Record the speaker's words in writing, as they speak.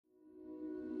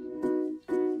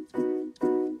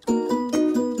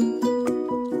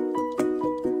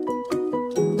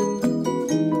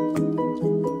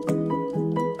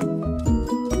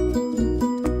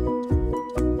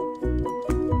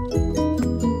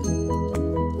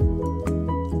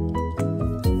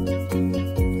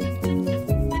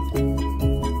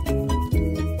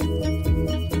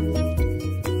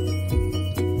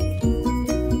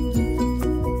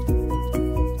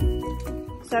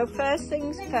first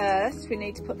things first, we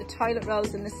need to put the toilet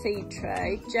rolls in the seed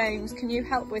tray. James, can you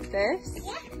help with this?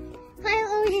 Yeah. Toilet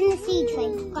rolls in the seed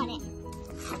tray. Got it.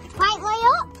 Right way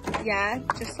up? Yeah,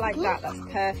 just like that. That's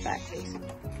perfect.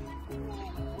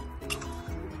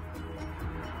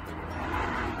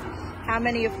 How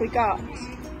many have we got? 8.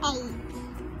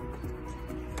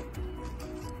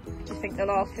 Do you think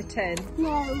they'll all fit in?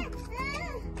 No.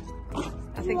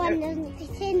 I think One doesn't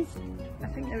fit in. I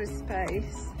think there is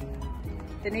space.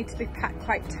 They need to be packed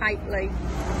quite tightly.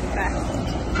 Best.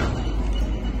 There.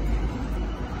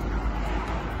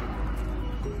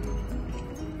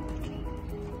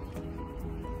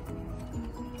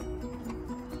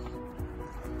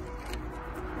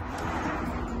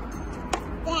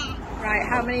 Right,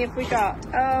 how many have we got?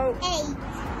 Oh,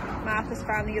 8. Martha's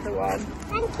found the other one.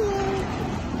 Thank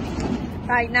you.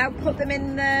 Right, now put them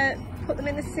in the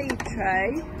seed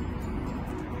tray.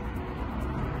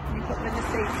 You put them in the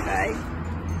seed tray.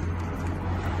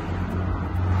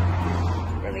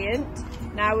 Brilliant.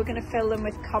 Now we're going to fill them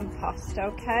with compost,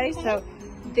 okay? So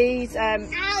these... I'll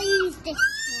use this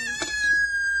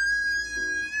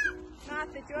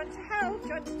Martha, do you want to help? Do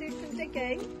you want to do some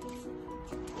digging?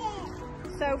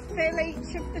 one. So fill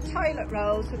each of the toilet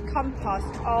rolls with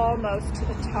compost almost to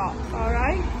the top,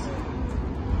 alright?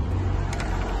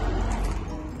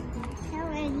 How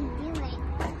will you do it?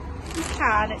 You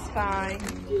can, it's fine.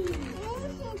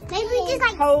 Maybe we just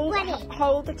like spread it.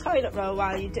 Hold the toilet roll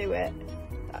while you do it.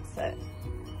 That's it.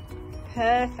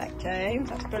 Perfect, James.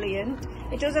 That's brilliant.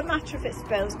 It doesn't matter if it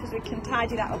spills because we can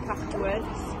tidy that up afterwards.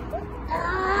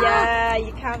 Yeah,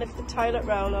 you can lift the toilet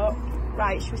roll up.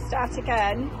 Right, should we start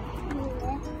again?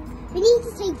 We need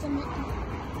to take them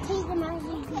out.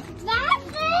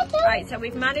 Right, so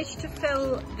we've managed to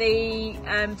fill the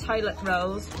toilet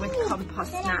rolls with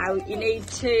compost now. You need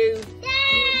to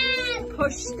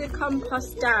push the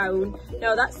compost down.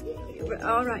 No, that's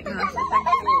all right, Martha.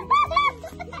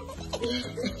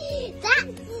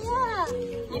 Thank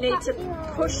you. You need to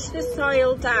push the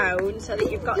soil down so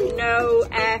that you've got no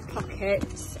air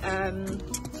pockets.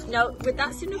 No, but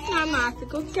that's enough now, Martha.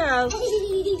 Good girl.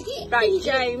 Right,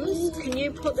 James, can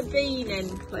you put the bean in,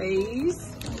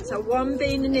 please? So 1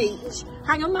 bean in each.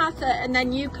 Hang on, Martha, and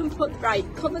then you can put, right,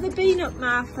 cover the bean up,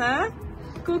 Martha.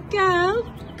 Good girl.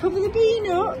 Cover the bean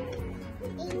up.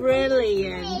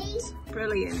 Brilliant.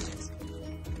 Brilliant.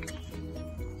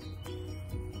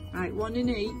 Right, 1 in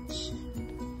each.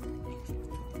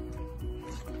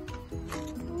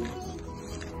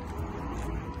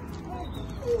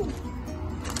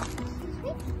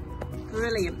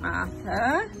 Brilliant, Martha.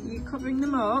 Are you covering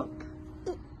them up?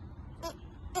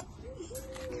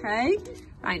 Okay.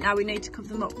 Right, now we need to cover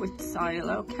them up with soil,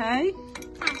 okay?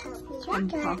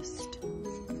 Compost.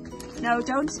 No,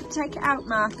 don't take it out,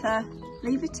 Martha.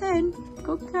 Leave it in.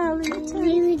 Good girl, leave it in.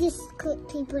 Maybe we just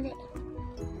quickly put it on.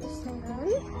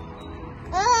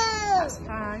 Oh! That's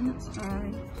fine, that's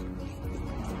fine.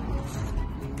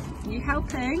 Are you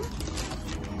helping?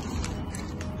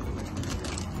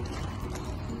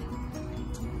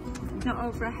 Not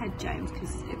over her head, James,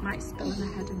 because it might spill in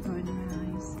her head and go in her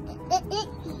eyes.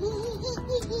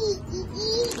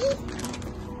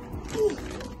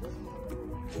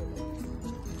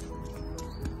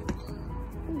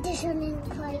 This one is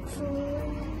quite full.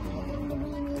 And the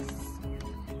bean is...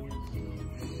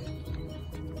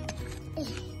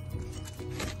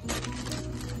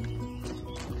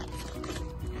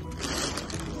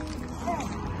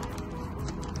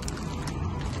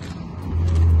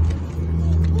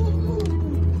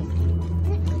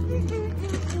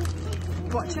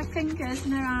 Watch her fingers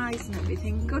and her eyes and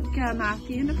everything. Good girl,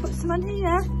 Martha. You going to put some on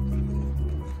here?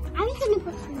 I'm going to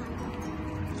put some on.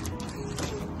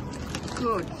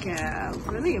 Good girl.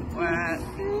 Brilliant work.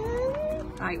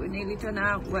 Right, we're nearly done,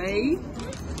 aren't we?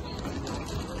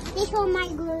 This one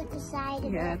might go at the side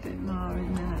of Yeah, a bit more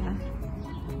in there.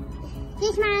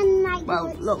 This man might go Well,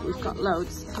 at the look, side. we've got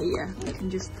loads here. We can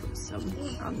just put some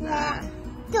on there.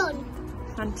 Done.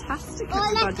 Fantastic, Oh,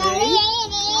 let's everybody. go in it.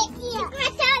 Look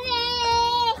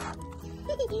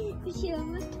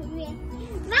at tummy.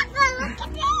 Mama, look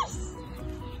at this.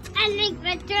 And look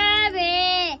at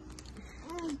tummy.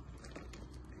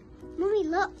 Mummy,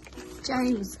 look.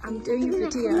 James, I'm doing a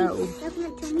video. Look at my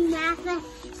tummy, Martha.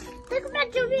 Look at my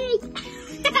tummy.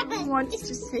 Who wants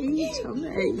to see your tummy?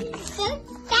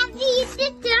 Daddy, it's the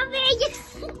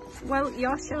tummy. Well,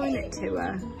 you're showing it to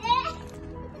her.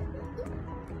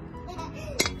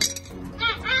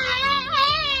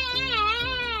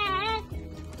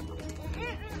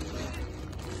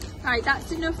 Right,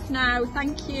 that's enough now.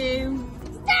 Thank you.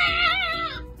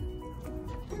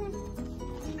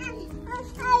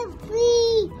 Stop!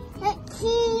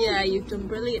 Yeah, Yeah, you've done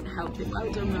brilliant helping.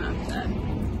 Well done, Martha.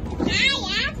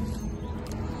 Hiya.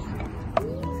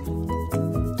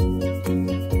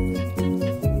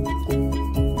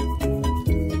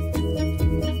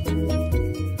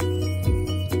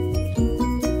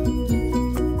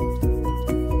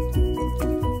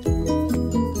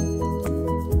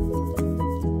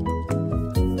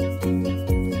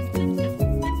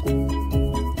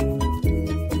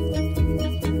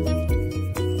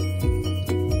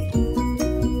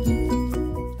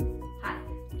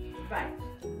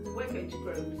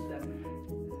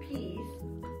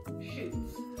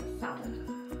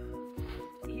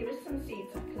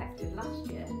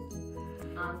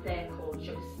 And they're called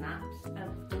sugar snaps,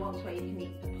 and the ones where you can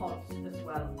eat the pods as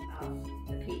well as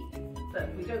the pea.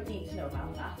 But we don't need to know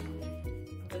about that.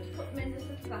 I'm going to put them in this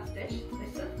little glass dish.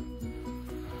 Listen.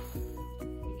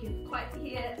 You can quite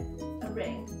hear a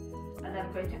ring, and then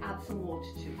I'm going to add some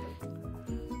water to them.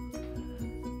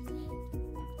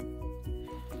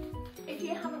 If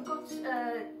you haven't got,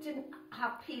 didn't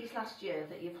have peas last year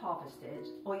that you've harvested,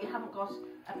 or you haven't got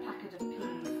a packet of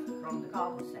peas from the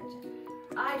garden centre,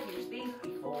 I've used these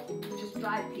before, just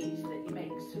dried peas that you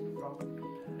make soup from.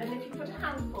 And if you put a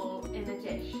handful in a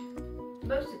dish,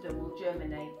 most of them will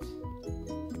germinate,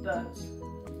 but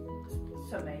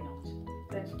some may not.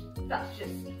 But that's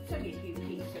just, it's only a few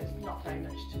peas, so it's not very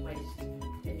much to waste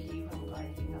if you haven't got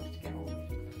anything else to get on with.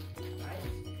 Right?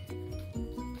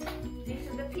 These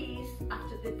are the peas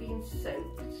after they've been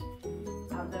soaked,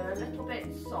 and they're a little bit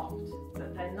soft,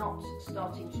 but they're not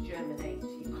starting to germinate.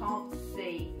 You can't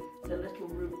see the little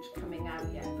root coming out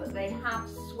yet, but they have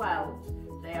swelled.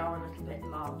 They are a little bit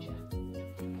larger.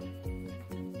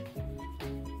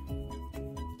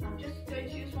 I'm just going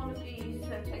to use one of these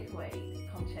takeaway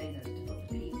containers to put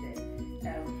the peas in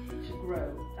to grow.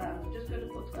 I'm just going to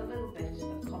put a little bit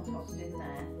of compost in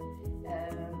there.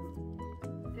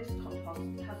 This compost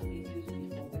hasn't been used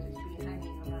before, but it's been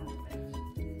hanging around a bit.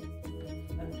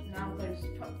 And now I'm going to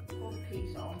pour the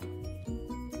peas on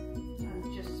and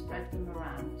just spread them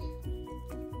around.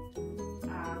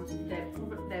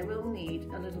 And they will need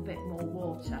a little bit more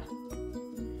water,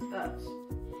 but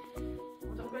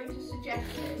what I'm going to suggest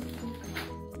is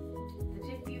that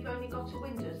if you've only got a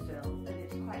windowsill and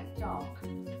it's quite dark,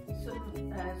 some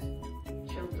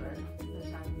children that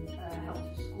I've helped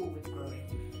at school with growing,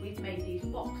 we've made these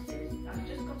boxes. I've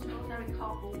just got an ordinary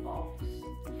cardboard box,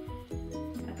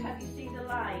 and can you see the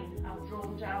line I've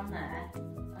drawn down there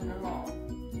and along?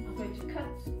 I'm going to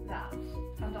cut that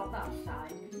and on that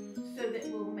side, so that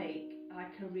it will make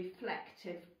like a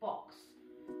reflective box,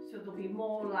 so there'll be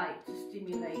more light to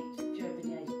stimulate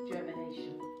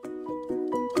germination.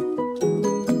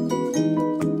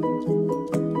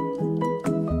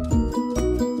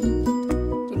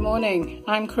 Good morning,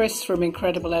 I'm Chris from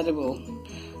Incredible Edible.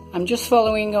 I'm just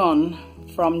following on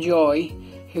from Joy,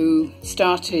 who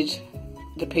started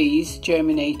the peas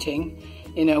germinating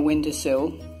in her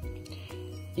windowsill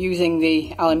using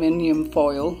the aluminium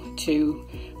foil to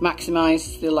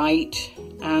maximise the light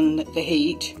and the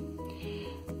heat.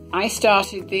 I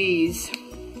started these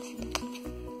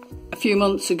a few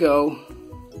months ago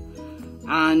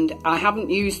and I haven't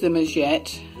used them as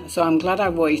yet, so I'm glad I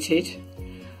waited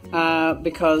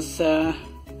because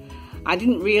I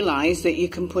didn't realise that you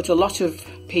can put a lot of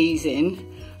peas in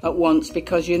at once,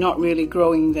 because you're not really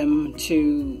growing them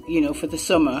to, you know, for the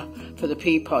summer, for the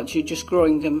pea pods. You're just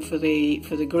growing them for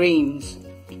the greens.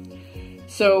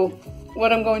 So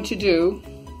what I'm going to do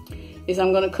is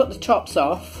I'm going to cut the tops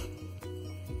off,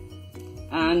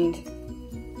 and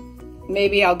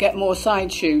maybe I'll get more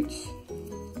side shoots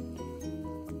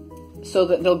so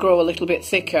that they'll grow a little bit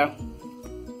thicker.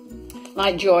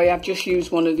 Like Joy, I've just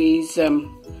used one of these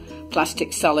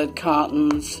plastic salad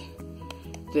cartons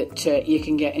that you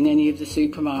can get in any of the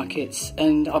supermarkets,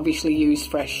 and obviously use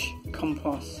fresh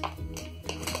compost.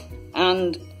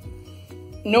 And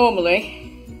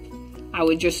normally I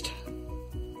would just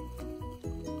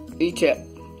eat it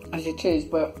as it is,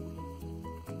 but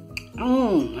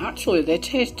actually they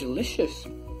taste delicious.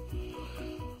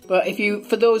 But if you,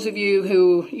 for those of you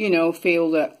who, you know, feel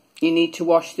that you need to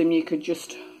wash them, you could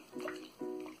just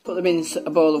put them in a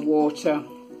bowl of water,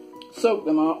 soak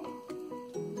them up,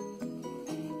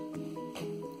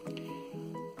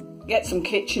 get some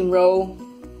kitchen roll,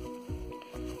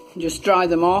 and just dry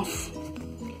them off.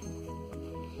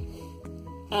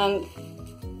 And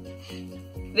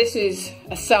this is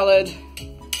a salad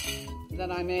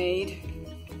that I made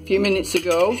a few minutes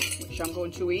ago, which I'm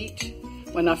going to eat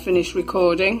when I finish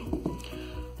recording.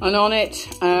 And on it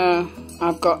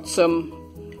I've got some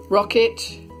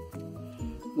rocket,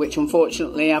 which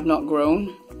unfortunately I've not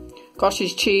grown,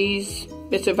 cottage cheese,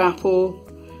 bit of apple,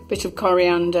 bit of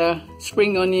coriander,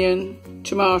 spring onion,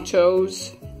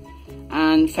 tomatoes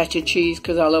and feta cheese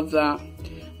because I love that.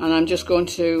 And I'm just going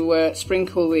to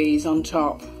sprinkle these on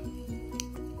top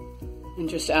and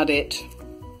just add it.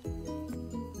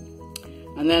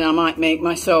 And then I might make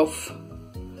myself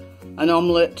an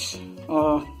omelette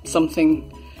or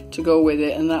something to go with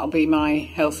it, and that'll be my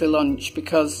healthy lunch,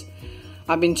 because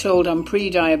I've been told I'm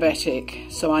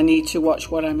pre-diabetic, so I need to watch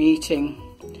what I'm eating.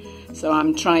 So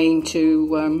I'm trying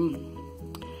to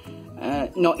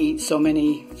not eat so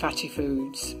many fatty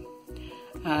foods.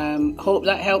 Hope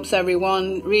that helps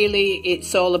everyone. Really,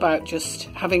 it's all about just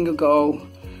having a go.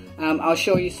 I'll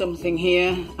show you something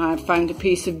here. I found a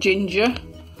piece of ginger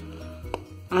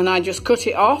and I just cut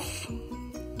it off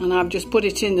and I've just put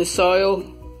it in the soil,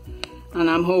 and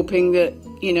I'm hoping that,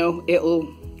 you know, it'll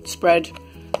spread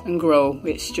and grow.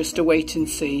 It's just a wait and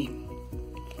see.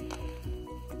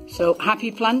 So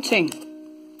happy planting.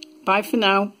 Bye for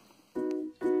now.